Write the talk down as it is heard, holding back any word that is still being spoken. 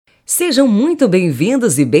Sejam muito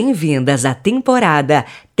bem-vindos e bem-vindas à temporada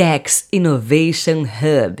Techs Innovation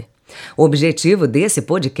Hub. O objetivo desse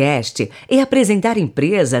podcast é apresentar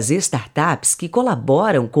empresas e startups que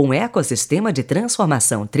colaboram com o ecossistema de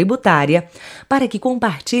transformação tributária para que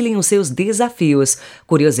compartilhem os seus desafios,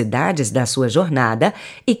 curiosidades da sua jornada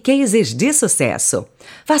e cases de sucesso.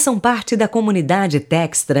 Façam parte da comunidade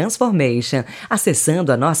Techs Transformation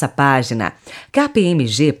acessando a nossa página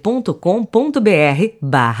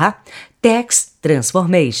kpmg.com.br/Techs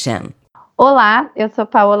Transformation. Olá, eu sou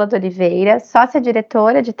Paola de Oliveira,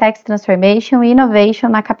 sócia-diretora de Techs Transformation e Innovation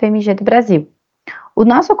na KPMG do Brasil. O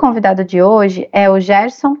nosso convidado de hoje é o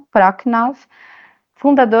Gerson Prochnow,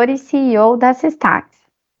 fundador e CEO da Systax.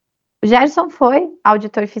 O Gerson foi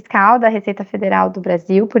auditor fiscal da Receita Federal do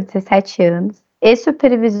Brasil por 17 anos,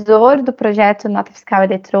 ex-supervisor do projeto Nota Fiscal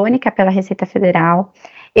Eletrônica pela Receita Federal,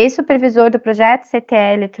 ex-supervisor do projeto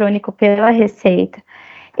CTE Eletrônico pela Receita,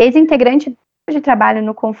 ex-integrante de trabalho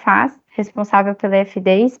no Confas, responsável pela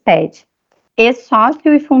FD e SPED.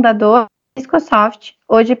 Ex-sócio e fundador da Fiscosoft,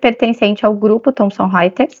 hoje pertencente ao grupo Thomson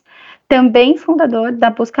Reuters, também fundador da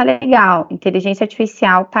Busca Legal, inteligência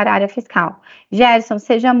artificial para a área fiscal. Gerson,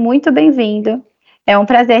 seja muito bem-vindo. É um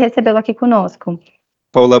prazer recebê-lo aqui conosco.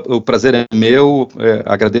 Paula, o prazer é meu,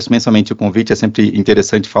 agradeço imensamente o convite, é sempre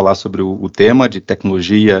interessante falar sobre o tema de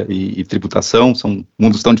tecnologia e tributação, são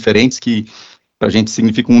mundos tão diferentes que para a gente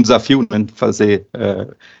significa um desafio, né, fazer,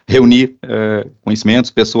 reunir conhecimentos,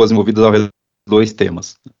 pessoas envolvidas ao redor dos dois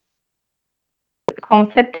temas. Com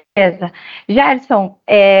certeza. Gerson,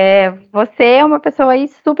 você é uma pessoa aí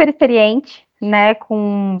super experiente, né,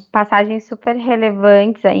 com passagens super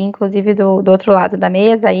relevantes, aí, inclusive do outro lado da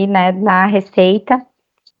mesa, aí, né, na Receita.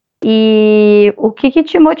 E o que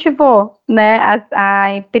te motivou, né,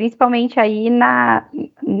 principalmente aí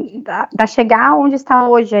a chegar onde está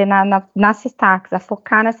hoje, na Systax, a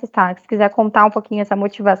focar na Systax? Se quiser contar um pouquinho essa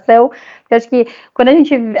motivação, porque eu acho que quando a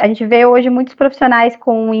gente vê hoje muitos profissionais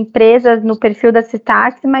com empresas no perfil da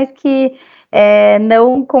Systax, mas que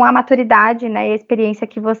não com a maturidade, né, e a experiência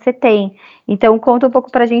que você tem. Então, conta um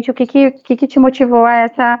pouco pra gente o que te motivou a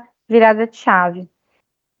essa virada de chave.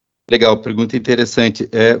 Legal, pergunta interessante.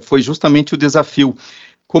 Foi justamente o desafio.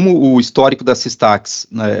 Como o histórico da Systax,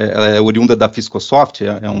 né, ela é oriunda da Fiscosoft,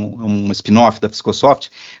 é um spin-off da Fiscosoft,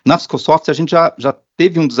 na Fiscosoft a gente já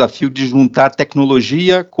teve um desafio de juntar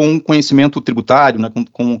tecnologia com conhecimento tributário, né,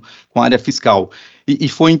 com a área fiscal, e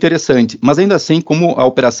foi interessante, mas ainda assim, como a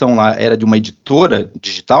operação lá era de uma editora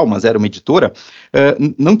digital, mas era uma editora,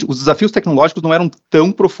 os desafios tecnológicos não eram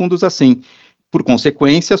tão profundos assim. Por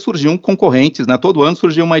consequência, surgiam concorrentes, né? Todo ano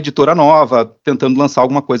surgia uma editora nova, tentando lançar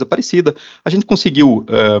alguma coisa parecida. A gente conseguiu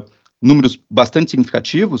números bastante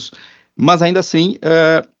significativos, mas ainda assim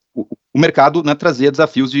o mercado, né, trazia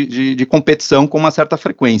desafios de competição com uma certa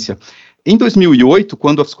frequência. Em 2008,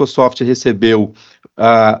 quando a Fiscosoft recebeu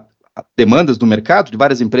demandas do mercado, de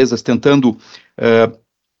várias empresas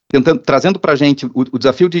trazendo para a gente o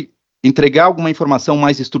desafio de entregar alguma informação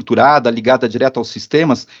mais estruturada, ligada direto aos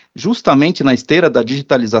sistemas, justamente na esteira da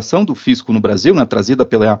digitalização do fisco no Brasil, né, trazida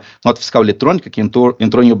pela nota fiscal eletrônica, que entrou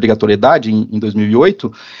em obrigatoriedade em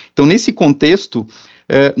 2008. Então, nesse contexto,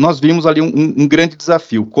 nós vimos ali um grande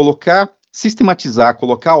desafio, sistematizar,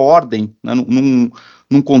 colocar ordem, né,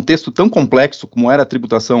 num contexto tão complexo como era a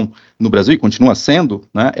tributação no Brasil, e continua sendo,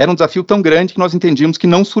 né, era um desafio tão grande que nós entendíamos que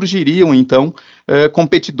não surgiriam, então,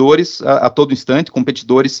 competidores a todo instante,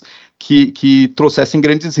 competidores que trouxessem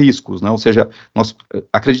grandes riscos, né, ou seja, nós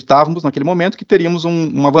acreditávamos naquele momento que teríamos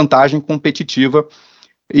uma vantagem competitiva,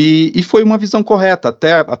 e foi uma visão correta.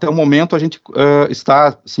 Até o momento a gente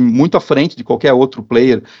está assim, muito à frente de qualquer outro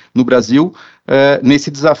player no Brasil nesse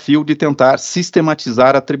desafio de tentar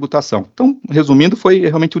sistematizar a tributação. Então, resumindo, foi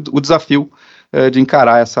realmente o desafio de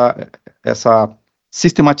encarar essa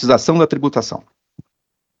sistematização da tributação.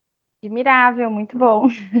 Admirável, muito bom,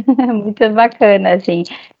 muito bacana, assim,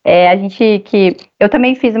 eu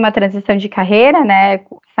também fiz uma transição de carreira, né,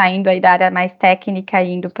 saindo aí da área mais técnica,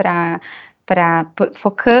 indo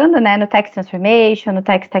focando, né, no Techs Transformation, no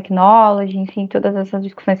Techs Technology, enfim, todas essas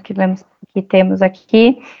discussões que temos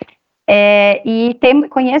aqui,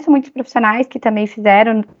 conheço muitos profissionais que também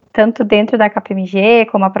fizeram, tanto dentro da KPMG,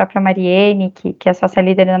 como a própria Mariene, que é sócia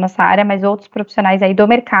líder da nossa área, mas outros profissionais aí do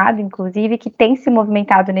mercado, inclusive, que têm se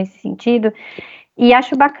movimentado nesse sentido, e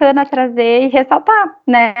acho bacana trazer e ressaltar,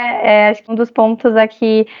 né, acho que um dos pontos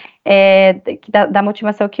aqui da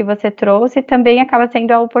motivação que você trouxe também acaba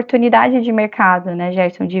sendo a oportunidade de mercado, né,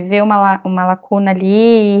 Gerson, de ver uma lacuna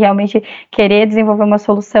ali e realmente querer desenvolver uma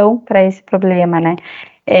solução para esse problema, né.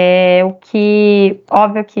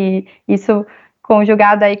 Óbvio que isso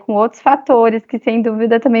conjugado aí com outros fatores que, sem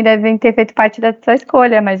dúvida, também devem ter feito parte da sua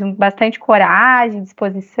escolha, mas bastante coragem,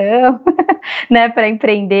 disposição, né, para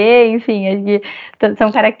empreender, enfim,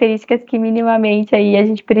 são características que minimamente aí a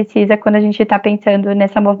gente precisa quando a gente está pensando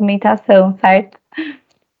nessa movimentação, certo?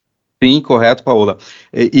 Sim, correto, Paola.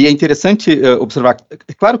 E é interessante observar,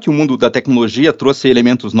 é claro que o mundo da tecnologia trouxe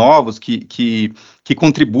elementos novos que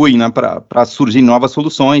contribuem, né, para surgir novas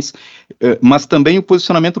soluções, mas também o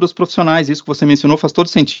posicionamento dos profissionais, isso que você mencionou faz todo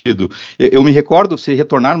sentido. Eu me recordo, se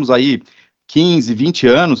retornarmos aí 15, 20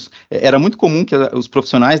 anos, era muito comum que os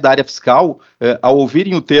profissionais da área fiscal, ao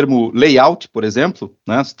ouvirem o termo layout, por exemplo,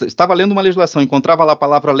 né, estava lendo uma legislação, encontrava lá a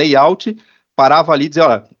palavra layout, parava ali e dizia,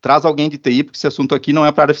 olha, traz alguém de TI, porque esse assunto aqui não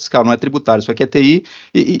é para a área fiscal, não é tributário, isso aqui é TI,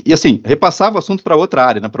 e assim, repassava o assunto para outra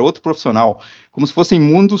área, né, para outro profissional, como se fossem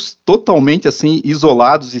mundos totalmente, assim,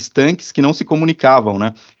 isolados, estanques, que não se comunicavam,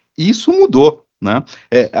 né, e isso mudou, né,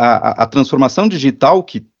 a transformação digital,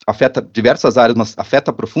 que afeta diversas áreas, mas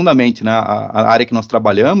afeta profundamente, né, a área que nós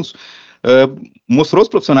trabalhamos, mostrou aos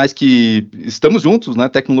profissionais que estamos juntos, né?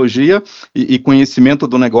 Tecnologia e conhecimento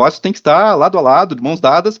do negócio tem que estar lado a lado, de mãos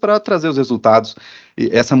dadas, para trazer os resultados.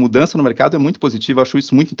 E essa mudança no mercado é muito positiva, acho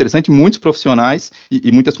isso muito interessante. Muitos profissionais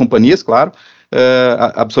e muitas companhias, claro,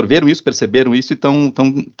 absorveram isso, perceberam isso e estão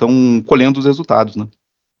colhendo os resultados, né?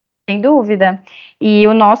 Sem dúvida. E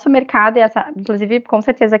o nosso mercado, inclusive, com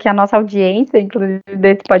certeza que a nossa audiência, inclusive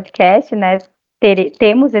desse podcast, né,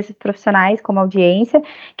 temos esses profissionais como audiência,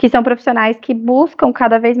 que são profissionais que buscam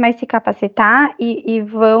cada vez mais se capacitar e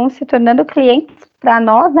vão se tornando clientes para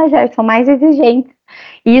nós, né, Gerson, mais exigentes.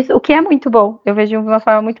 Isso, o que é muito bom, eu vejo de uma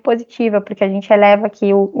forma muito positiva, porque a gente eleva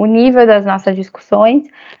aqui o nível das nossas discussões,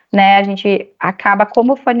 né, a gente acaba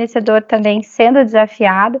como fornecedor também sendo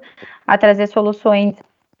desafiado a trazer soluções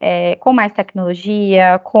com mais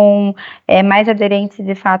tecnologia, com mais aderentes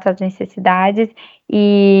de fato às necessidades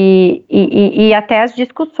e até as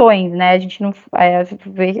discussões, né? A gente não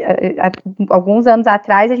alguns anos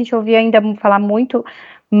atrás a gente ouvia ainda falar muito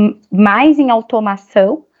mais em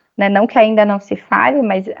automação, né? Não que ainda não se fale,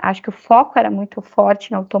 mas acho que o foco era muito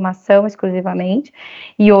forte na automação exclusivamente.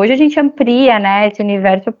 E hoje a gente amplia, né, esse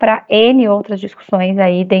universo para N outras discussões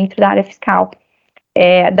aí dentro da área fiscal.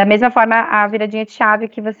 Da mesma forma, a viradinha de chave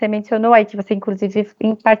que você mencionou aí, que você inclusive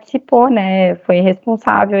participou, né, foi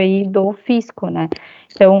responsável aí do fisco, né,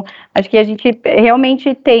 então, acho que a gente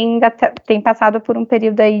realmente tem passado por um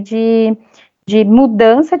período aí de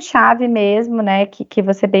mudança de chave mesmo, né, que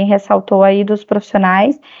você bem ressaltou aí dos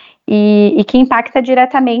profissionais, e que impacta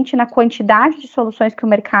diretamente na quantidade de soluções que o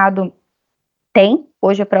mercado tem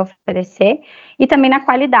hoje para oferecer, e também na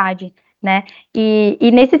qualidade, né,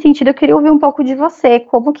 e nesse sentido eu queria ouvir um pouco de você,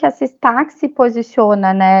 como que a Systax se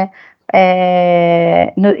posiciona, né,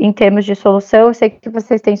 em termos de solução. Eu sei que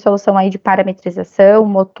vocês têm solução aí de parametrização,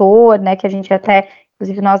 motor, né, que a gente até,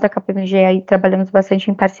 inclusive nós da KPMG aí trabalhamos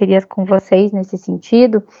bastante em parcerias com vocês nesse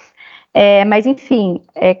sentido, mas enfim,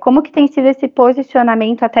 como que tem sido esse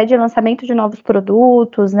posicionamento até de lançamento de novos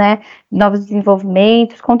produtos, né, novos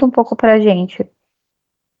desenvolvimentos, conta um pouco pra gente.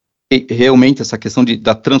 Realmente essa questão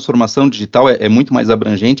da transformação digital é muito mais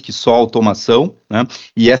abrangente que só automação, né?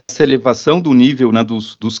 E essa elevação do nível, né,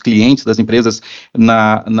 dos clientes, das empresas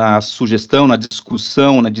na sugestão, na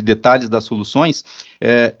discussão, né, de detalhes das soluções,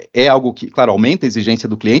 é algo que, claro, aumenta a exigência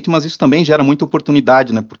do cliente, mas isso também gera muita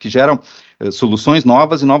oportunidade, né? Porque geram soluções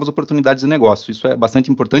novas e novas oportunidades de negócio. Isso é bastante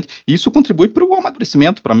importante e isso contribui para o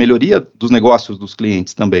amadurecimento, para a melhoria dos negócios dos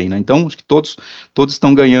clientes também, né? Então, acho que todos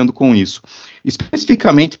estão ganhando com isso.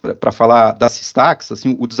 Especificamente para falar da Systax,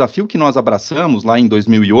 assim, o desafio que nós abraçamos lá em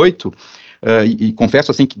 2008, e confesso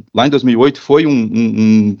assim que lá em 2008 foi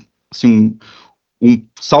um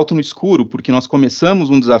salto no escuro, porque nós começamos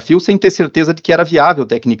um desafio sem ter certeza de que era viável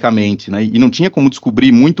tecnicamente, né, e não tinha como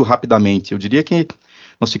descobrir muito rapidamente. Eu diria que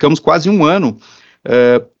nós ficamos quase um ano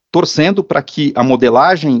torcendo para que a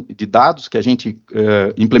modelagem de dados que a gente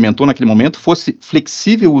implementou naquele momento fosse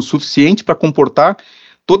flexível o suficiente para comportar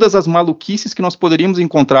todas as maluquices que nós poderíamos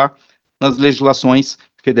encontrar nas legislações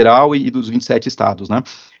federal e dos 27 estados, né?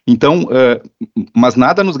 Então, mas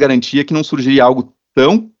nada nos garantia que não surgiria algo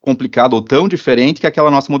tão complicado ou tão diferente que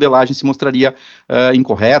aquela nossa modelagem se mostraria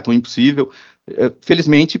incorreta ou impossível.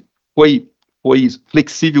 Felizmente, foi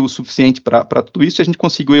flexível o suficiente para tudo isso e a gente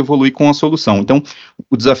conseguiu evoluir com a solução. Então,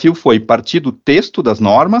 o desafio foi partir do texto das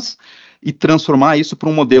normas e transformar isso para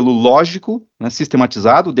um modelo lógico, né,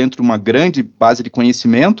 sistematizado, dentro de uma grande base de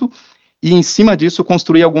conhecimento, e em cima disso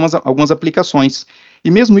construir algumas aplicações.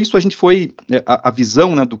 E mesmo isso a gente foi, a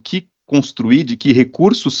visão, né, do que construir, de que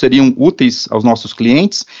recursos seriam úteis aos nossos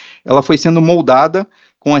clientes, ela foi sendo moldada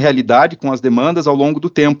com a realidade, com as demandas ao longo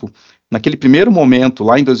do tempo. naquele primeiro momento,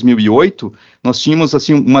 lá em 2008, nós tínhamos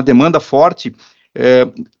assim, uma demanda forte,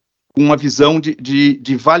 uma visão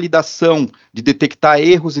de validação, de detectar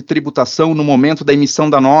erros de tributação no momento da emissão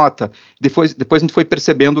da nota. Depois a gente foi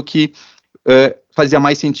percebendo que fazia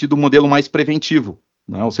mais sentido um modelo mais preventivo,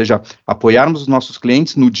 né? Ou seja, apoiarmos os nossos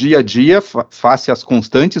clientes no dia a dia, face às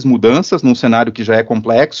constantes mudanças, num cenário que já é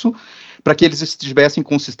complexo, para que eles estivessem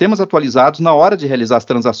com sistemas atualizados na hora de realizar as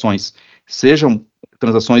transações, sejam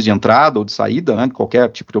transações de entrada ou de saída, né, de qualquer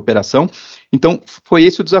tipo de operação. Então, foi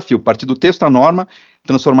esse o desafio, partir do texto da norma,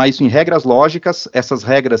 transformar isso em regras lógicas. Essas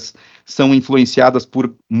regras são influenciadas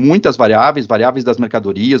por muitas variáveis das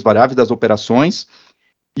mercadorias, variáveis das operações,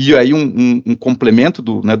 e aí um complemento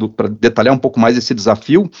para detalhar um pouco mais esse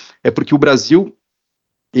desafio, é porque o Brasil,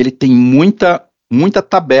 ele tem muita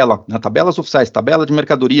tabela, né, tabelas oficiais, tabela de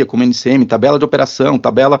mercadoria, como NCM, tabela de operação,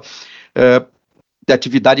 tabela de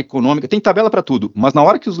atividade econômica, tem tabela para tudo, mas na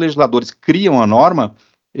hora que os legisladores criam a norma,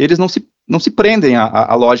 eles não se prendem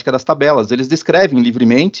à lógica das tabelas, eles descrevem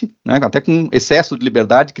livremente, né, até com excesso de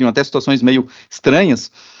liberdade, criam até situações meio estranhas,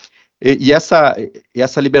 e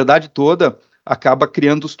essa liberdade toda acaba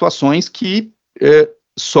criando situações que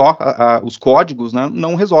só os códigos, né,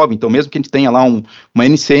 não resolvem. Então, mesmo que a gente tenha lá uma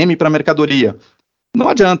NCM para mercadoria, não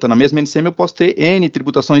adianta, na mesma NCM eu posso ter N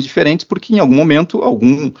tributações diferentes, porque em algum momento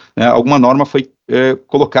alguma norma foi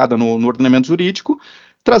colocada no ordenamento jurídico,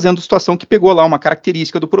 trazendo situação que pegou lá uma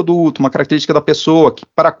característica do produto, uma característica da pessoa,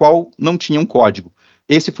 para a qual não tinha um código.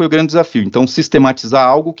 Esse foi o grande desafio. Então, sistematizar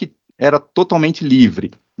algo que era totalmente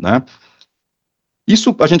livre, né?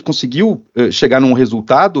 Isso a gente conseguiu chegar num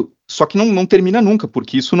resultado, só que não termina nunca,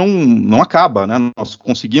 porque isso não acaba, né? Nós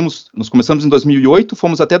começamos em 2008,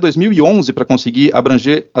 fomos até 2011 para conseguir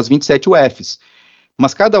abranger as 27 UFs.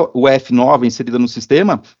 Mas cada UF nova inserida no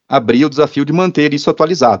sistema abria o desafio de manter isso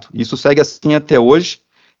atualizado. Isso segue assim até hoje.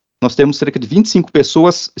 Nós temos cerca de 25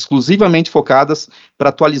 pessoas exclusivamente focadas para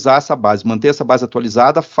atualizar essa base, manter essa base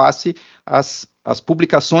atualizada face às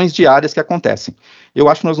publicações diárias que acontecem. Eu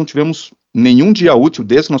acho que nós não tivemos nenhum dia útil,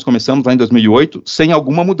 desde que nós começamos lá em 2008, sem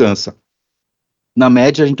alguma mudança. Na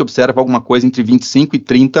média, a gente observa alguma coisa entre 25 e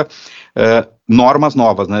 30 normas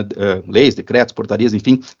novas, né? Leis, decretos, portarias,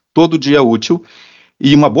 enfim, todo dia útil.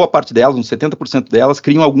 E uma boa parte delas, uns 70% delas,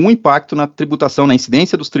 criam algum impacto na tributação, na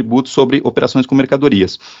incidência dos tributos sobre operações com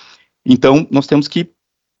mercadorias. Então, nós temos que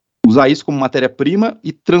usar isso como matéria-prima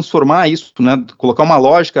e transformar isso, né, colocar uma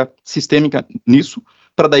lógica sistêmica nisso,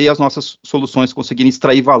 para daí as nossas soluções conseguirem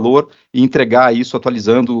extrair valor e entregar isso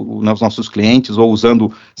atualizando os nossos clientes, ou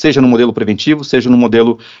usando, seja no modelo preventivo, seja no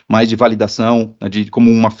modelo mais de validação, né, como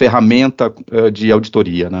uma ferramenta de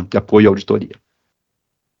auditoria, né, de apoio à auditoria.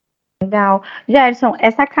 Legal. Gerson,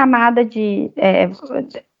 essa camada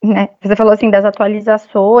né, você falou assim das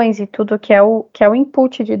atualizações e tudo que é o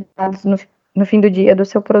input de dados no fim do dia do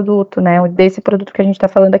seu produto, né, desse produto que a gente está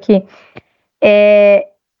falando aqui,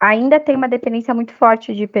 ainda tem uma dependência muito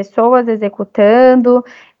forte de pessoas executando,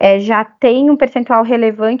 já tem um percentual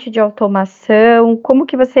relevante de automação. Como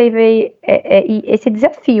que você vê esse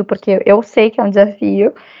desafio? Porque eu sei que é um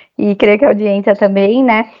desafio, e creio que a audiência também,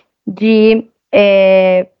 né, de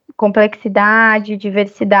complexidade,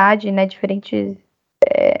 diversidade, né, diferentes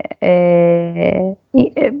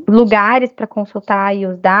lugares para consultar aí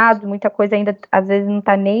os dados, muita coisa ainda às vezes não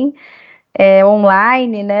está nem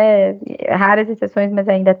online, né, raras exceções, mas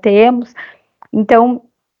ainda temos. Então,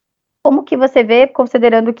 como que você vê,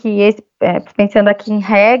 considerando que pensando aqui em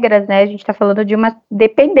regras, né, a gente está falando de uma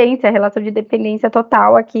dependência, relação de dependência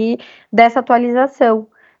total aqui dessa atualização,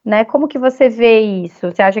 né? Como que você vê isso?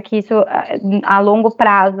 Você acha que isso a longo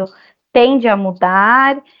prazo tende a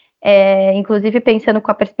mudar, inclusive pensando com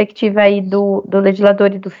a perspectiva aí do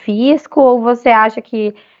legislador e do fisco, ou você acha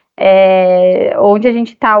que onde a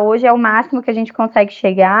gente está hoje é o máximo que a gente consegue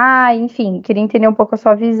chegar? Enfim, queria entender um pouco a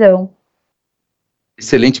sua visão.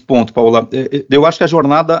 Excelente ponto, Paula. Eu acho que a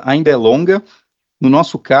jornada ainda é longa. No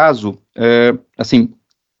nosso caso, assim,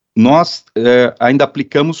 nós ainda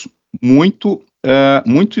aplicamos muito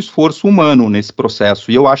esforço humano nesse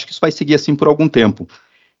processo, e eu acho que isso vai seguir assim por algum tempo.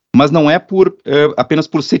 Mas não é apenas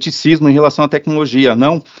por ceticismo em relação à tecnologia,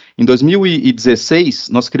 não. Em 2016,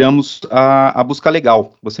 nós criamos a Busca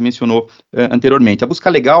Legal, você mencionou anteriormente. A Busca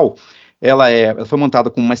Legal, ela foi montada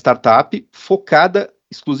como uma startup focada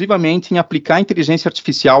exclusivamente em aplicar inteligência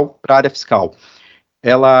artificial para a área fiscal.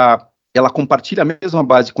 Ela compartilha a mesma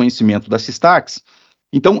base de conhecimento da Systax,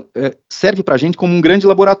 então serve para a gente como um grande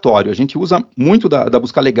laboratório. A gente usa muito da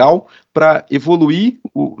Busca Legal para evoluir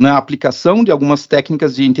na aplicação de algumas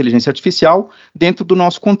técnicas de inteligência artificial dentro do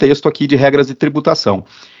nosso contexto aqui de regras de tributação.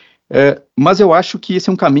 Mas eu acho que esse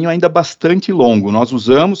é um caminho ainda bastante longo. Nós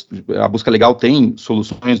usamos, a busca legal tem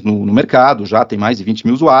soluções no mercado, já tem mais de 20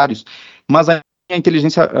 mil usuários, mas a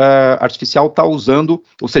inteligência artificial está usando,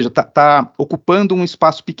 ou seja, está ocupando um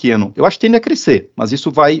espaço pequeno. Eu acho que tende a crescer, mas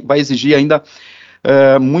isso vai exigir ainda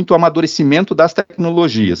muito amadurecimento das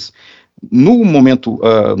tecnologias. No momento,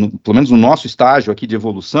 pelo menos no nosso estágio aqui de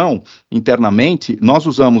evolução, internamente, nós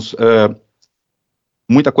usamos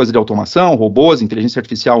muita coisa de automação, robôs, inteligência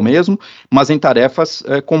artificial mesmo, mas em tarefas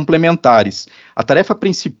complementares. A tarefa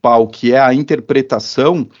principal, que é a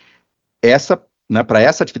interpretação, para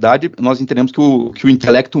essa atividade, nós entendemos que o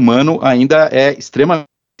intelecto humano ainda é extremamente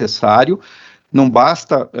necessário. Não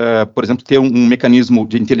basta, por exemplo, ter um mecanismo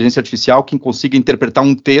de inteligência artificial que consiga interpretar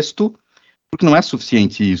um texto, porque não é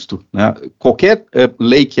suficiente isto, né? Qualquer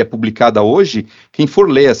lei que é publicada hoje, quem for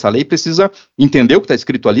ler essa lei precisa entender o que está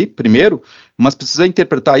escrito ali, primeiro, mas precisa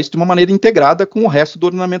interpretar isso de uma maneira integrada com o resto do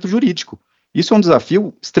ordenamento jurídico. Isso é um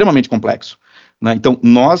desafio extremamente complexo, né? Então,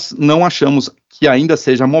 nós não achamos que ainda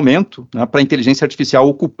seja momento, né, para a inteligência artificial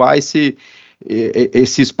ocupar esse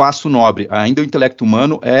espaço nobre. Ainda o intelecto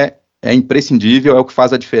humano é imprescindível, é o que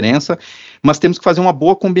faz a diferença, mas temos que fazer uma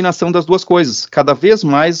boa combinação das duas coisas. Cada vez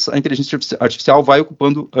mais a inteligência artificial vai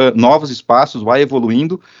ocupando novos espaços, vai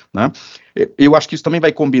evoluindo, né? Eu acho que isso também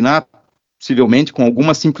vai combinar, possivelmente, com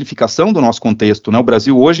alguma simplificação do nosso contexto, né? O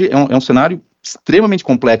Brasil hoje é um cenário extremamente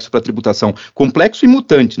complexo para a tributação, complexo e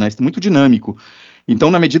mutante, né? Muito dinâmico. Então,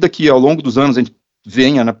 na medida que ao longo dos anos a gente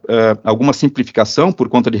venha alguma simplificação por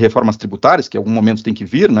conta de reformas tributárias, que em algum momento tem que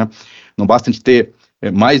vir, né? Não basta a gente ter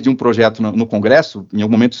mais de um projeto no Congresso, em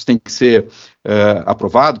algum momento isso tem que ser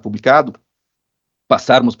aprovado, publicado,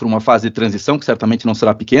 passarmos por uma fase de transição, que certamente não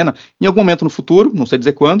será pequena, em algum momento no futuro, não sei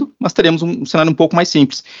dizer quando, mas teremos um cenário um pouco mais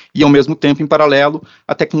simples, e ao mesmo tempo, em paralelo,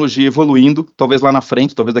 a tecnologia evoluindo, talvez lá na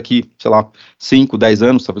frente, talvez daqui, 5, 10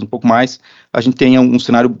 anos, talvez um pouco mais, a gente tenha um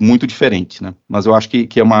cenário muito diferente, né? Mas eu acho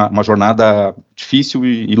que é uma jornada difícil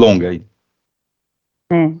e longa aí.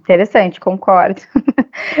 Interessante, concordo.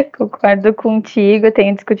 Concordo contigo, eu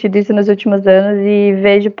tenho discutido isso nos últimos anos e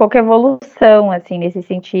vejo pouca evolução, assim, nesse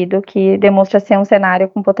sentido, que demonstra ser um cenário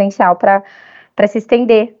com potencial para se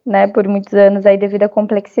estender, né, por muitos anos aí devido à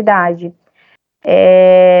complexidade.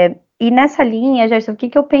 E nessa linha, Gerson, o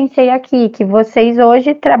que eu pensei aqui? Que vocês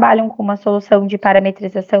hoje trabalham com uma solução de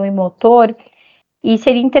parametrização em motor e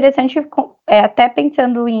seria interessante, até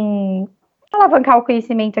pensando em alavancar o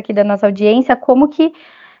conhecimento aqui da nossa audiência,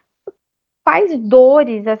 quais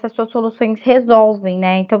dores essas suas soluções resolvem,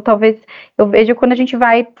 né? Então, talvez, eu vejo quando a gente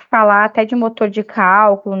vai falar até de motor de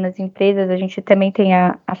cálculo nas empresas, a gente também tem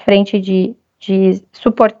a frente de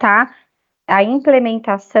suportar a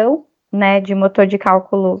implementação, né, de motor de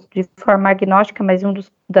cálculo de forma agnóstica, mas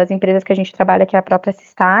das empresas que a gente trabalha, que é a própria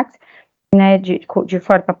Systax, né, de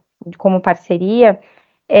forma como parceria.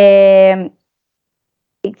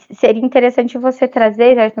 Seria interessante você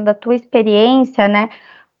trazer, Gerson, da tua experiência, né,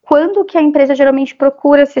 quando que a empresa geralmente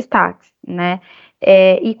procura Systax, né,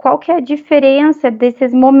 e qual que é a diferença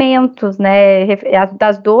desses momentos, né,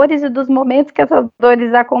 das dores e dos momentos que essas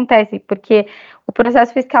dores acontecem, porque o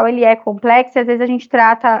processo fiscal, ele é complexo e às vezes a gente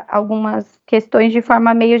trata algumas questões de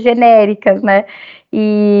forma meio genéricas, né,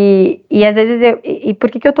 e às vezes, e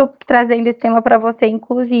por que eu estou trazendo esse tema para você,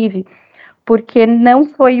 inclusive? Porque não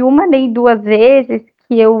foi uma nem duas vezes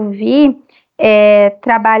que eu vi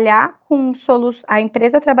trabalhar com a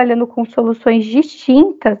empresa trabalhando com soluções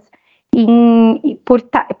distintas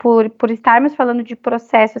por estarmos falando de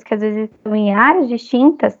processos que às vezes estão em áreas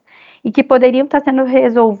distintas e que poderiam estar sendo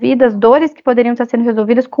resolvidas, dores que poderiam estar sendo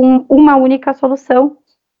resolvidas com uma única solução,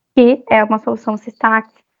 que é uma solução Systax,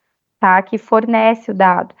 tá, que fornece o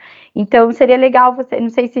dado. Então, seria legal você, não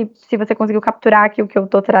sei se você conseguiu capturar aqui o que eu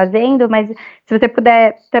estou trazendo, mas se você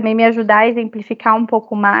puder também me ajudar a exemplificar um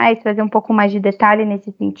pouco mais, trazer um pouco mais de detalhe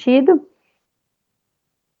nesse sentido.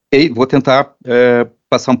 Vou tentar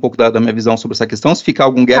passar um pouco da minha visão sobre essa questão. Se ficar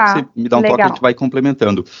algum gap, você me dá um toque, a gente vai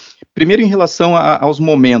complementando. Primeiro, em relação aos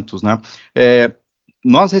momentos, né?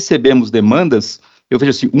 Nós recebemos demandas. Eu vejo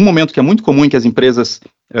assim, um momento que é muito comum em que as empresas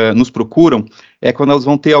nos procuram é quando elas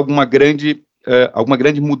vão ter alguma grande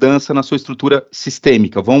mudança na sua estrutura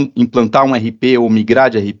sistêmica, vão implantar um RP ou migrar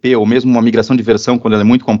de RP, ou mesmo uma migração de versão quando ela é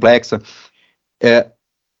muito complexa.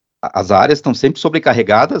 As áreas estão sempre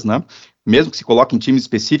sobrecarregadas, né? Mesmo que se coloquem times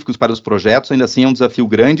específicos para os projetos, ainda assim é um desafio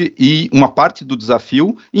grande e uma parte do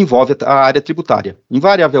desafio envolve a área tributária,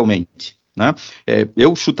 invariavelmente, né?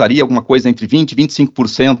 Eu chutaria alguma coisa entre 20% e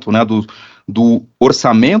 25%, né, do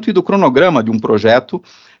orçamento e do cronograma de um projeto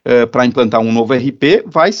para implantar um novo RP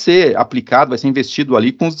vai ser aplicado, vai ser investido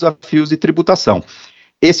ali com os desafios de tributação.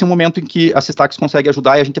 esse é o momento em que a Systax consegue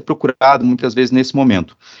ajudar e a gente é procurado muitas vezes nesse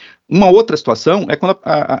momento. Uma outra situação é quando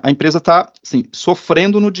a empresa está assim,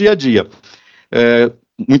 sofrendo no dia a dia.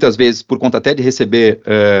 Muitas vezes por conta até de receber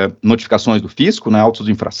notificações do fisco, né, autos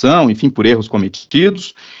de infração, enfim, por erros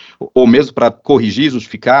cometidos, ou mesmo para corrigir,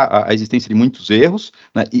 justificar a existência de muitos erros,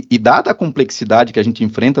 né, e dada a complexidade que a gente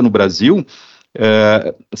enfrenta no Brasil,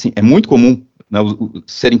 assim, é muito comum, né,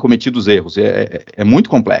 serem cometidos erros, é muito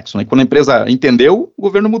complexo, né, quando a empresa entendeu, o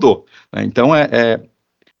governo mudou, né, então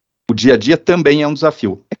o dia a dia também é um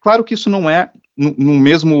desafio. É claro que isso não é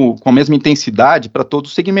com a mesma intensidade para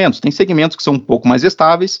todos os segmentos. Tem segmentos que são um pouco mais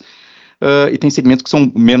estáveis e tem segmentos que são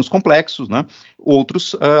menos complexos, né?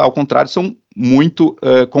 Outros, ao contrário, são muito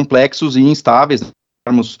complexos e instáveis.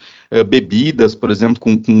 Temos bebidas, por exemplo,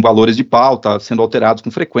 com valores de pauta sendo alterados com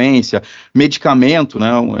frequência, medicamento, né?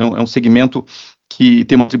 É um segmento que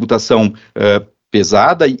tem uma tributação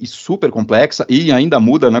pesada e super complexa, e ainda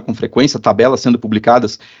muda, né, com frequência, tabelas sendo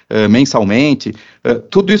publicadas mensalmente,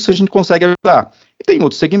 tudo isso a gente consegue ajudar. E tem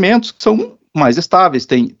outros segmentos que são mais estáveis,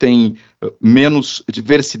 tem menos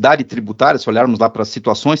diversidade tributária, se olharmos lá para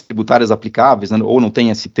situações tributárias aplicáveis, né, ou não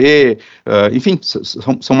tem ST, enfim,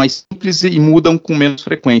 são mais simples e mudam com menos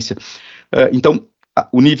frequência. Então,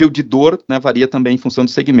 o nível de dor, né, varia também em função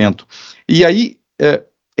do segmento. E aí,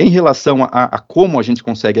 em relação a como a gente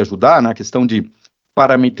consegue ajudar, na questão de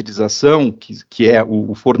parametrização, que é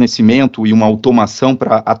o fornecimento e uma automação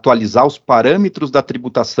para atualizar os parâmetros da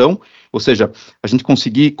tributação, ou seja, a gente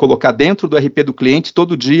conseguir colocar dentro do RP do cliente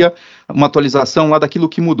todo dia uma atualização lá daquilo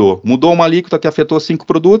que mudou. Mudou uma alíquota que afetou 5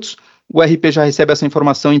 produtos, o RP já recebe essa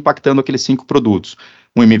informação impactando aqueles 5 produtos.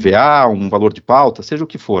 Um MVA, um valor de pauta, seja o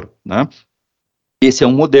que for, né? Esse é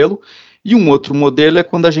um modelo. E um outro modelo é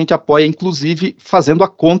quando a gente apoia, inclusive, fazendo a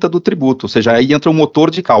conta do tributo, ou seja, aí entra um motor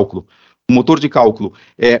de cálculo. O motor de cálculo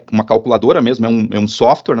é uma calculadora mesmo, é um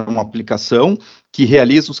software, né, uma aplicação que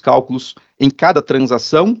realiza os cálculos em cada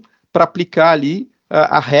transação para aplicar ali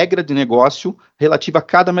a regra de negócio relativa a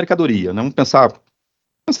cada mercadoria, né? Vamos pensar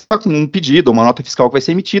com um pedido, uma nota fiscal que vai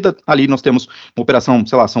ser emitida, ali nós temos uma operação,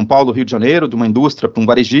 sei lá, São Paulo, Rio de Janeiro, de uma indústria para um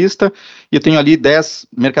varejista, e eu tenho ali 10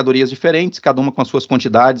 mercadorias diferentes, cada uma com as suas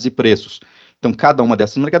quantidades e preços. Então, cada uma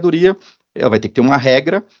dessas mercadorias, ela vai ter que ter uma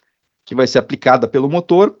regra que vai ser aplicada pelo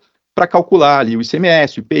motor para calcular ali o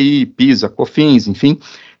ICMS, o IPI, PISA, COFINS, enfim.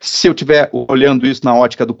 Se eu estiver olhando isso na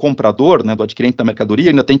ótica do comprador, né, do adquirente da mercadoria,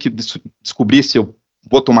 ainda tem que descobrir se eu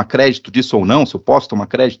vou tomar crédito disso ou não, se eu posso tomar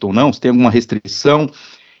crédito ou não, se tem alguma restrição.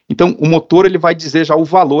 Então, o motor ele vai dizer já o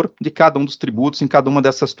valor de cada um dos tributos em cada uma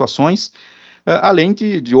dessas situações, além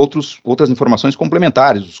de outras informações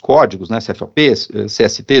complementares, os códigos, né, CFAPs,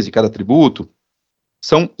 CSTs de cada tributo.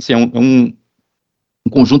 São assim, um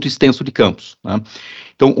conjunto extenso de campos, né?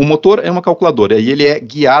 Então, o motor é uma calculadora e ele é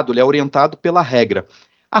guiado, ele é orientado pela regra.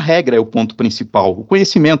 A regra é o ponto principal, o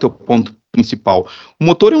conhecimento é o ponto principal. O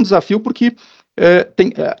motor é um desafio porque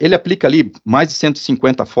ele aplica ali mais de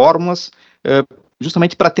 150 fórmulas,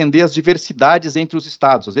 justamente para atender as diversidades entre os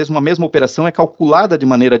estados. Às vezes, uma mesma operação é calculada de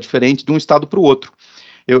maneira diferente de um estado para o outro.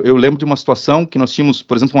 Eu lembro de uma situação que nós tínhamos,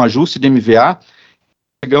 por exemplo, um ajuste de MVA,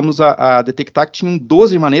 chegamos a detectar que tinham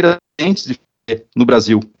 12 maneiras diferentes de no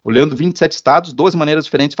Brasil, olhando 27 estados, 12 maneiras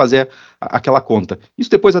diferentes de fazer aquela conta. Isso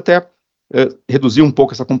depois até reduziu um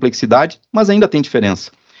pouco essa complexidade, mas ainda tem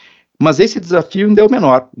diferença. Mas esse desafio ainda é o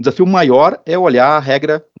menor. O desafio maior é olhar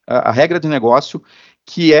a regra de negócio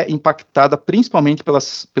que é impactada principalmente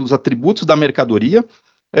pelos atributos da mercadoria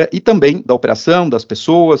e também da operação, das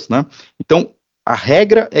pessoas, né? Então, a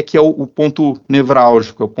regra é que é o ponto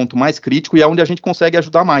nevrálgico, é o ponto mais crítico e é onde a gente consegue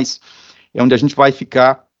ajudar mais. É onde a gente vai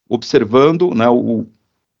ficar observando, né, o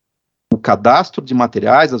cadastro de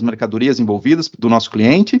materiais, as mercadorias envolvidas do nosso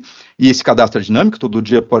cliente, e esse cadastro é dinâmico, todo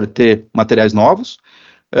dia pode ter materiais novos,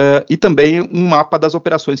 e também um mapa das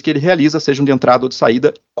operações que ele realiza, sejam de entrada ou de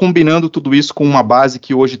saída, combinando tudo isso com uma base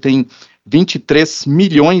que hoje tem 23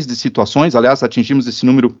 milhões de situações, aliás, atingimos esse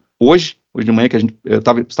número hoje de manhã, que a gente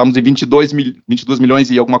estávamos em 22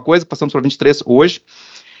 milhões e alguma coisa, passamos para 23 hoje.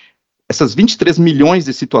 Essas 23 milhões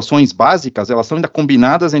de situações básicas, elas são ainda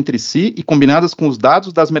combinadas entre si e combinadas com os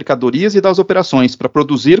dados das mercadorias e das operações para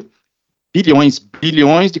produzir bilhões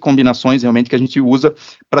de combinações realmente que a gente usa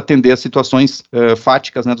para atender as situações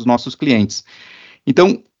fáticas, né, dos nossos clientes.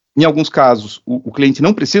 Então, em alguns casos, o cliente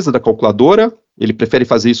não precisa da calculadora, ele prefere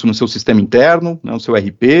fazer isso no seu sistema interno, né, no seu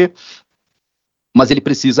RP, mas ele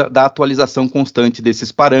precisa da atualização constante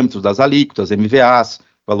desses parâmetros, das alíquotas, MVAs,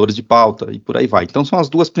 valores de pauta e por aí vai. Então, são as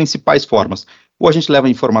duas principais formas. Ou a gente leva a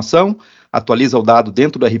informação, atualiza o dado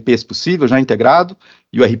dentro do RP, se possível, já integrado,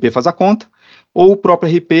 e o RP faz a conta, ou o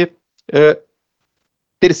próprio RP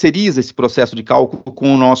terceiriza esse processo de cálculo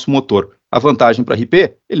com o nosso motor. A vantagem para a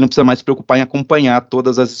RP, ele não precisa mais se preocupar em acompanhar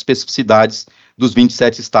todas as especificidades dos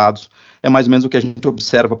 27 estados. É mais ou menos o que a gente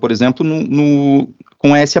observa, por exemplo,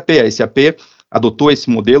 com a SAP. A SAP adotou esse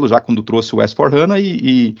modelo já quando trouxe o S/4HANA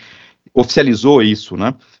e oficializou isso,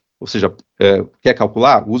 né? Ou seja, quer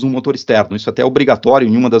calcular? Usa um motor externo. Isso até é obrigatório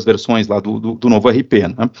em uma das versões lá do novo RP,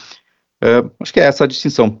 né? Acho que é essa a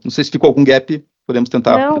distinção. Não sei se ficou algum gap, podemos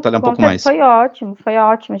tentar detalhar um pouco mais. Foi ótimo,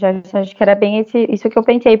 Jefferson. Acho que era bem isso que eu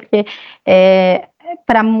pensei, porque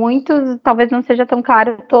para muitos talvez não seja tão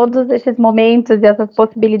claro todos esses momentos e essas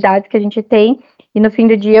possibilidades que a gente tem, e no fim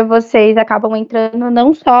do dia vocês acabam entrando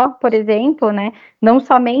não só, por exemplo, né, não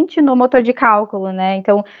somente no motor de cálculo, né,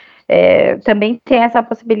 então também tem essa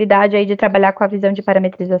possibilidade aí de trabalhar com a visão de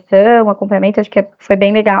parametrização, acompanhamento. Acho que foi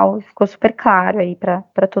bem legal, ficou super claro aí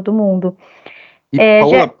para todo mundo. E,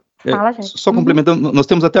 Paola, só complementando, nós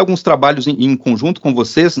temos até alguns trabalhos em conjunto com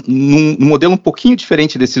vocês, num modelo um pouquinho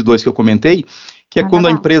diferente desses dois que eu comentei, que é quando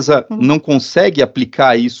a empresa não consegue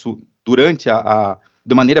aplicar isso durante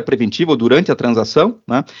de maneira preventiva ou durante a transação,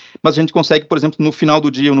 né? Mas a gente consegue, por exemplo, no final do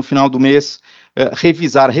dia ou no final do mês,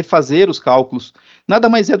 refazer os cálculos. Nada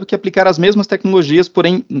mais é do que aplicar as mesmas tecnologias,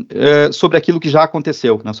 porém, sobre aquilo que já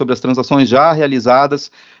aconteceu, né? Sobre as transações já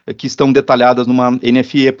realizadas, que estão detalhadas numa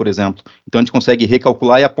NFE, por exemplo. Então, a gente consegue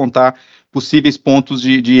recalcular e apontar possíveis pontos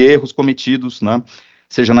de erros cometidos, né?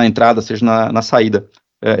 Seja na entrada, seja na saída.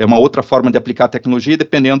 É uma outra forma de aplicar a tecnologia,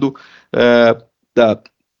 dependendo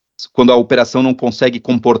quando a operação não consegue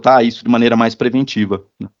comportar isso de maneira mais preventiva,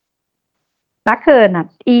 né? Bacana.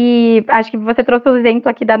 E acho que você trouxe o exemplo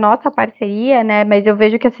aqui da nossa parceria, né? Mas eu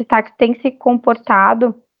vejo que a Systax tem se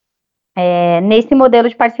comportado nesse modelo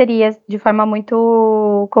de parcerias de forma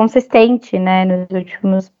muito consistente, né? Nos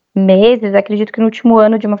últimos meses, acredito que no último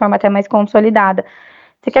ano, de uma forma até mais consolidada.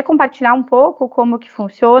 Você quer compartilhar um pouco como que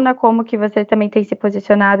funciona, como que você também tem se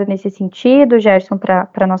posicionado nesse sentido, Gerson, para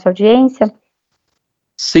a nossa audiência?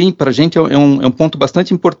 Sim, para a gente é um ponto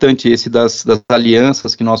bastante importante esse das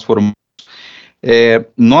alianças que nós formamos.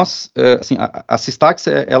 Assim, a Systax,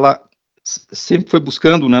 ela sempre foi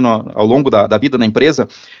buscando, né, ao longo da vida da empresa,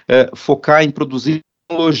 focar em produzir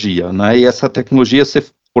tecnologia, né, e essa tecnologia ser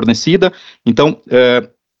fornecida. Então,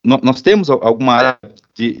 nós temos alguma área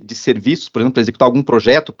de serviços, por exemplo, para executar algum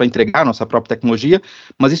projeto, para entregar a nossa própria tecnologia,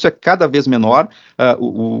 mas isso é cada vez menor.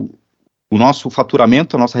 O nosso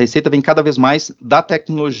faturamento, a nossa receita vem cada vez mais da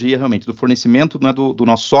tecnologia, realmente, do fornecimento, né, do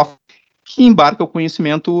nosso software, que embarca o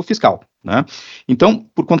conhecimento fiscal, né? Então,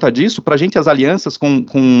 por conta disso, para a gente, as alianças com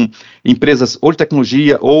empresas ou de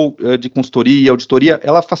tecnologia, ou de consultoria, auditoria,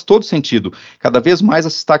 ela faz todo sentido. Cada vez mais a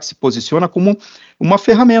Systax se posiciona como uma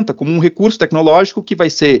ferramenta, como um recurso tecnológico que vai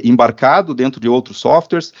ser embarcado dentro de outros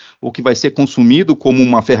softwares, ou que vai ser consumido como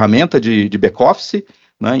uma ferramenta de back-office,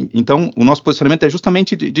 né? Então, o nosso posicionamento é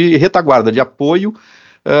justamente de retaguarda, de apoio,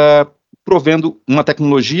 provendo uma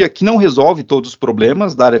tecnologia que não resolve todos os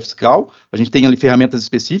problemas da área fiscal. A gente tem ali ferramentas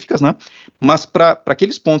específicas, né? Mas para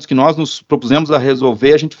aqueles pontos que nós nos propusemos a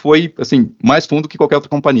resolver, a gente foi, assim, mais fundo que qualquer outra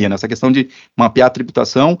companhia, né? Essa questão de mapear a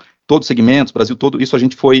tributação, todos os segmentos, Brasil todo, isso a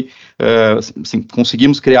gente foi, assim,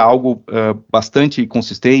 conseguimos criar algo bastante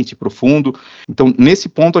consistente, profundo. Então, nesse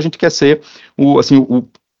ponto, a gente quer ser o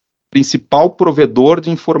principal provedor de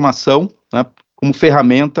informação, né, como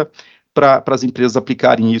ferramenta para as empresas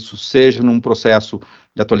aplicarem isso, seja num processo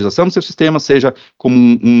de atualização do seu sistema, seja como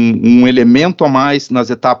um elemento a mais nas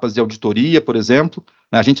etapas de auditoria, por exemplo.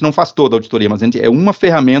 A gente não faz toda a auditoria, mas a gente é uma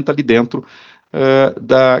ferramenta ali dentro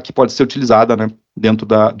que pode ser utilizada, né, dentro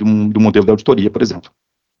do modelo de auditoria, por exemplo.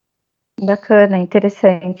 Bacana,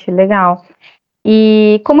 interessante, legal.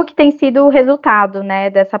 E como que tem sido o resultado, né,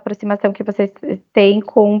 dessa aproximação que vocês têm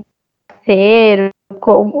com parceiro,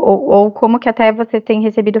 ou como que até você tem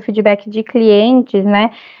recebido feedback de clientes,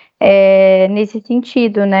 né, nesse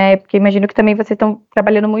sentido, né, porque imagino que também vocês estão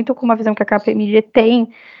trabalhando muito com uma visão que a KPMG tem,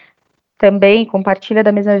 também compartilha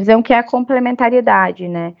da mesma visão, que é a complementariedade,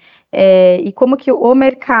 né, e como que o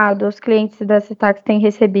mercado, os clientes da Systax têm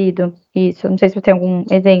recebido isso. Não sei se você tem algum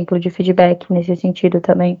exemplo de feedback nesse sentido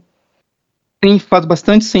também. Sim, faz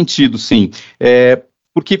bastante sentido, sim.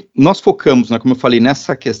 Porque nós focamos, né, como eu falei,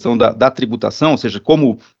 nessa questão da tributação, ou seja,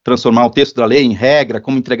 como transformar o texto da lei em regra,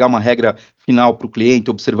 como entregar uma regra final para o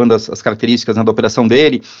cliente, observando as características, né, da operação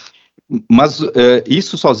dele, mas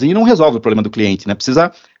isso sozinho não resolve o problema do cliente, né?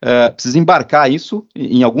 Precisa embarcar isso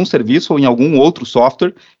em algum serviço ou em algum outro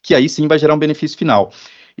software, que aí sim vai gerar um benefício final.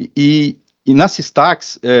 E na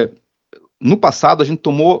Systax, no passado, a gente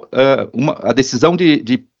tomou a decisão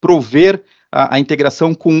de prover a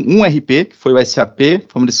integração com um RP, que foi o SAP,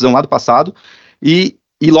 foi uma decisão lá do passado, e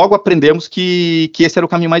E logo aprendemos que esse era o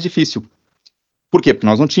caminho mais difícil. Por quê? Porque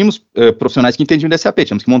nós não tínhamos profissionais que entendiam de SAP,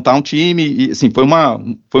 tínhamos que montar um time, e assim,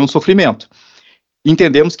 foi um sofrimento.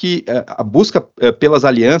 Entendemos que a busca pelas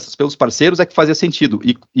alianças, pelos parceiros é que fazia sentido,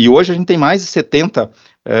 e hoje a gente tem mais de 70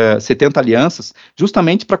 alianças,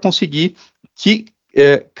 justamente para conseguir que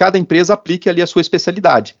cada empresa aplique ali a sua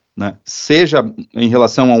especialidade, né? Seja em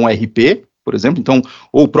relação a um RP, por exemplo, então,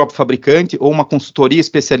 ou o próprio fabricante, ou uma consultoria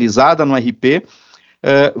especializada no RP,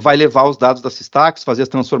 vai levar os dados da Systax, fazer as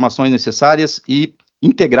transformações necessárias e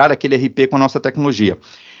integrar aquele RP com a nossa tecnologia.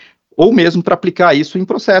 Ou mesmo para aplicar isso em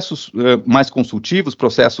processos mais consultivos,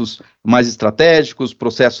 processos mais estratégicos,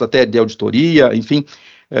 processos até de auditoria, enfim.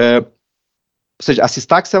 Ou seja, a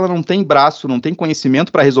Systax, ela não tem braço, não tem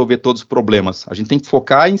conhecimento para resolver todos os problemas. A gente tem que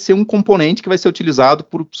focar em ser um componente que vai ser utilizado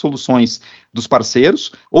por soluções dos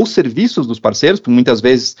parceiros ou serviços dos parceiros, porque muitas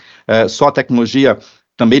vezes só a tecnologia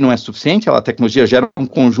também não é suficiente, a tecnologia gera um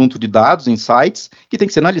conjunto de dados, insights, que tem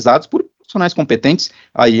que ser analisados por profissionais competentes,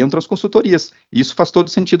 aí entram as consultorias, e isso faz todo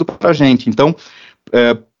sentido para a gente. Então,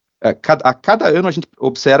 a cada ano a gente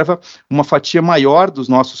observa uma fatia maior dos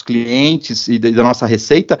nossos clientes e da nossa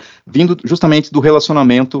receita vindo justamente do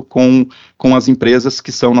relacionamento com as empresas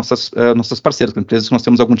que são nossas parceiras, com empresas que nós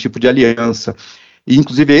temos algum tipo de aliança. E,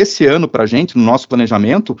 inclusive, esse ano, para a gente, no nosso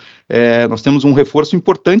planejamento, nós temos um reforço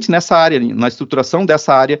importante nessa área, na estruturação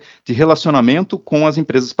dessa área de relacionamento com as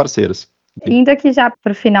empresas parceiras. Indo aqui já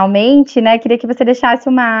para o finalmente, né, queria que você deixasse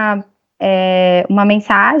uma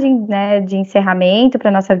mensagem, né, de encerramento para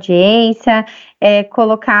a nossa audiência,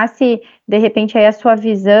 colocasse, de repente, aí a sua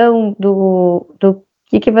visão de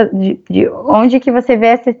onde que você vê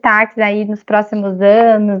essa Systax aí nos próximos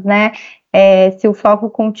anos, né, se o foco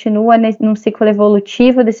continua num ciclo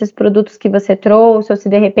evolutivo desses produtos que você trouxe, ou se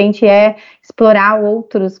de repente explorar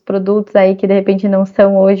outros produtos aí que de repente não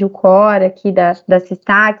são hoje o core aqui da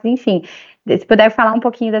Systax, enfim, se puder falar um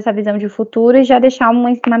pouquinho dessa visão de futuro e já deixar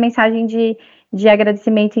uma mensagem de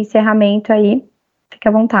agradecimento e encerramento aí, fique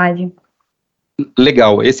à vontade.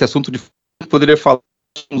 Legal, esse assunto eu poderia falar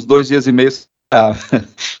uns 2 dias e meio,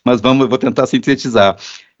 mas eu vou tentar sintetizar.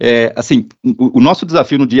 Assim, o nosso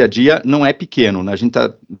desafio no dia a dia não é pequeno, né? A gente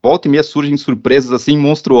volta e meia surgem surpresas assim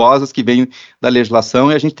monstruosas que vêm da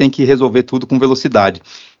legislação e a gente tem que resolver tudo com velocidade.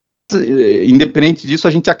 Independente disso,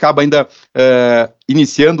 a gente acaba ainda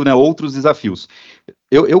iniciando, né, outros desafios.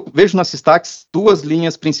 Eu vejo na Systax 2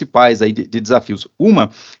 linhas principais aí de desafios. Uma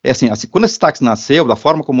é assim, quando a Systax nasceu, da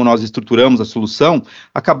forma como nós estruturamos a solução,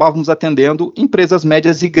 acabávamos atendendo empresas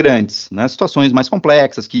médias e grandes, né, situações mais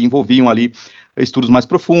complexas, que envolviam ali estudos mais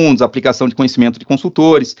profundos, aplicação de conhecimento de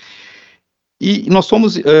consultores. E nós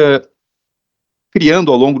fomos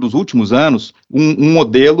criando ao longo dos últimos anos um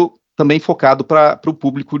modelo também focado para o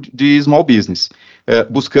público de small business,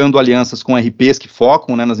 buscando alianças com RPs que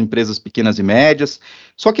focam, né, nas empresas pequenas e médias.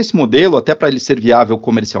 Só que esse modelo, até para ele ser viável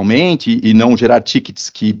comercialmente e não gerar tickets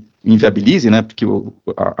que inviabilizem, né, porque o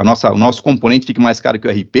nosso componente fica mais caro que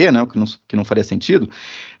o RP, né, que não faria sentido,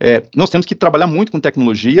 nós temos que trabalhar muito com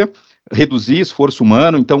tecnologia, reduzir esforço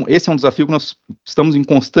humano. Então esse é um desafio que nós estamos em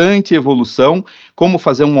constante evolução, como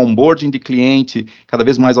fazer um onboarding de cliente cada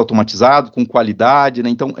vez mais automatizado, com qualidade, né?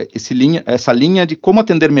 Então essa linha de como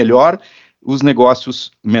atender melhor os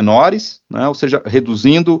negócios menores, né? Ou seja,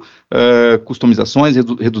 reduzindo customizações,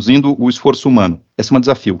 reduzindo o esforço humano. Esse é um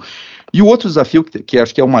desafio. E o outro desafio, que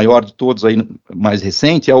acho que é o maior de todos aí, mais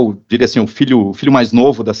recente, diria assim, o filho mais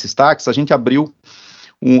novo da Systax. A gente abriu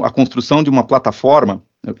a construção de uma plataforma,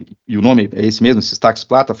 e o nome é esse mesmo, Systax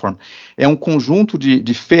Platform, é um conjunto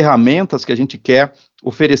de ferramentas que a gente quer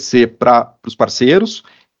oferecer para os parceiros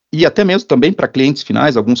e até mesmo também para clientes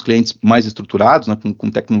finais, alguns clientes mais estruturados, né,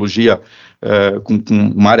 com tecnologia, com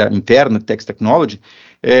uma área interna de Tex Technology,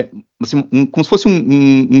 assim, como se fosse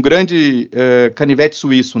um grande canivete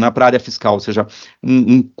suíço, né, para a área fiscal, ou seja,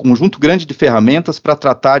 um conjunto grande de ferramentas para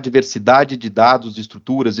tratar a diversidade de dados, de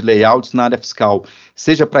estruturas e layouts na área fiscal,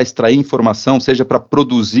 seja para extrair informação, seja para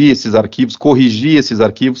produzir esses arquivos, corrigir esses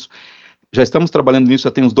arquivos. Já estamos trabalhando nisso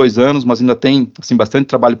já tem uns 2 anos, mas ainda tem assim, bastante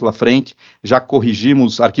trabalho pela frente. Já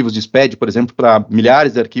corrigimos arquivos de SPED, por exemplo, para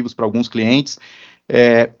milhares de arquivos para alguns clientes.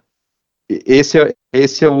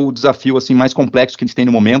 Esse é o desafio assim, mais complexo que a gente tem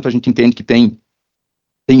no momento. A gente entende que tem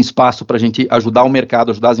espaço para a gente ajudar o mercado,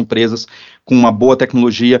 ajudar as empresas com uma boa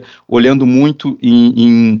tecnologia, olhando muito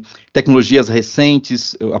em tecnologias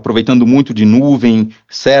recentes, aproveitando muito de nuvem,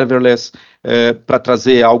 serverless, para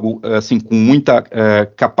trazer algo assim, com muita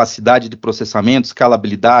capacidade de processamento,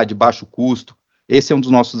 escalabilidade, baixo custo. Esse é um dos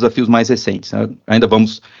nossos desafios mais recentes, né? Ainda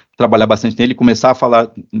vamos trabalhar bastante nele e começar a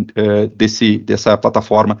falar dessa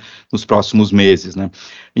plataforma nos próximos meses, né?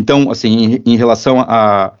 Então, assim, em relação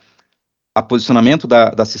a posicionamento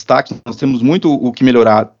da Systax, nós temos muito o que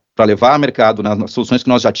melhorar para levar ao mercado nas soluções que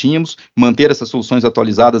nós já tínhamos. Manter essas soluções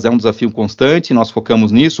atualizadas é um desafio constante, nós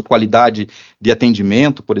focamos nisso, qualidade de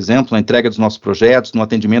atendimento, por exemplo, na entrega dos nossos projetos, no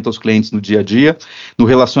atendimento aos clientes no dia a dia, no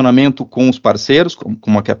relacionamento com os parceiros,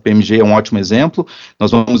 como a KPMG é um ótimo exemplo.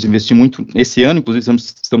 Nós vamos investir muito esse ano, inclusive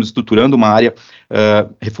estamos estruturando uma área,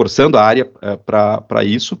 reforçando a área para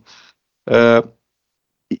isso,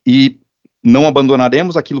 e não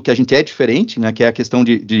abandonaremos aquilo que a gente é diferente, né, que é a questão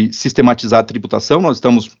de sistematizar a tributação. Nós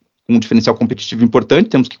estamos com um diferencial competitivo importante,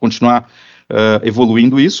 temos que continuar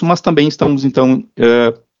evoluindo isso, mas também estamos, então,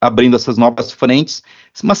 abrindo essas novas frentes,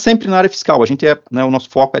 mas sempre na área fiscal. A gente né, o nosso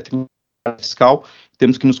foco é a área fiscal,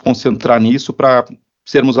 temos que nos concentrar nisso para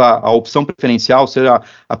sermos a opção preferencial, ser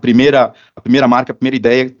a primeira marca, a primeira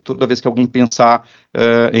ideia, toda vez que alguém pensar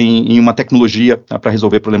em uma tecnologia para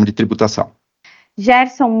resolver problema de tributação.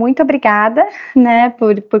 Gerson, muito obrigada, né,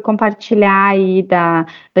 por compartilhar aí da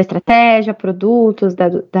estratégia, produtos,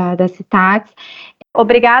 da Systax.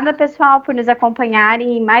 Obrigada, pessoal, por nos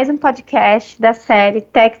acompanharem em mais um podcast da série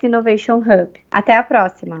Tax Innovation Hub. Até a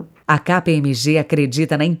próxima! A KPMG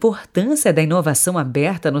acredita na importância da inovação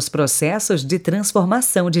aberta nos processos de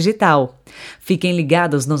transformação digital. Fiquem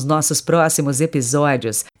ligados nos nossos próximos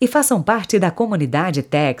episódios e façam parte da comunidade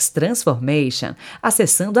Tax Transformation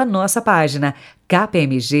acessando a nossa página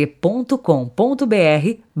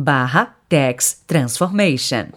kpmg.com.br/Tax Transformation.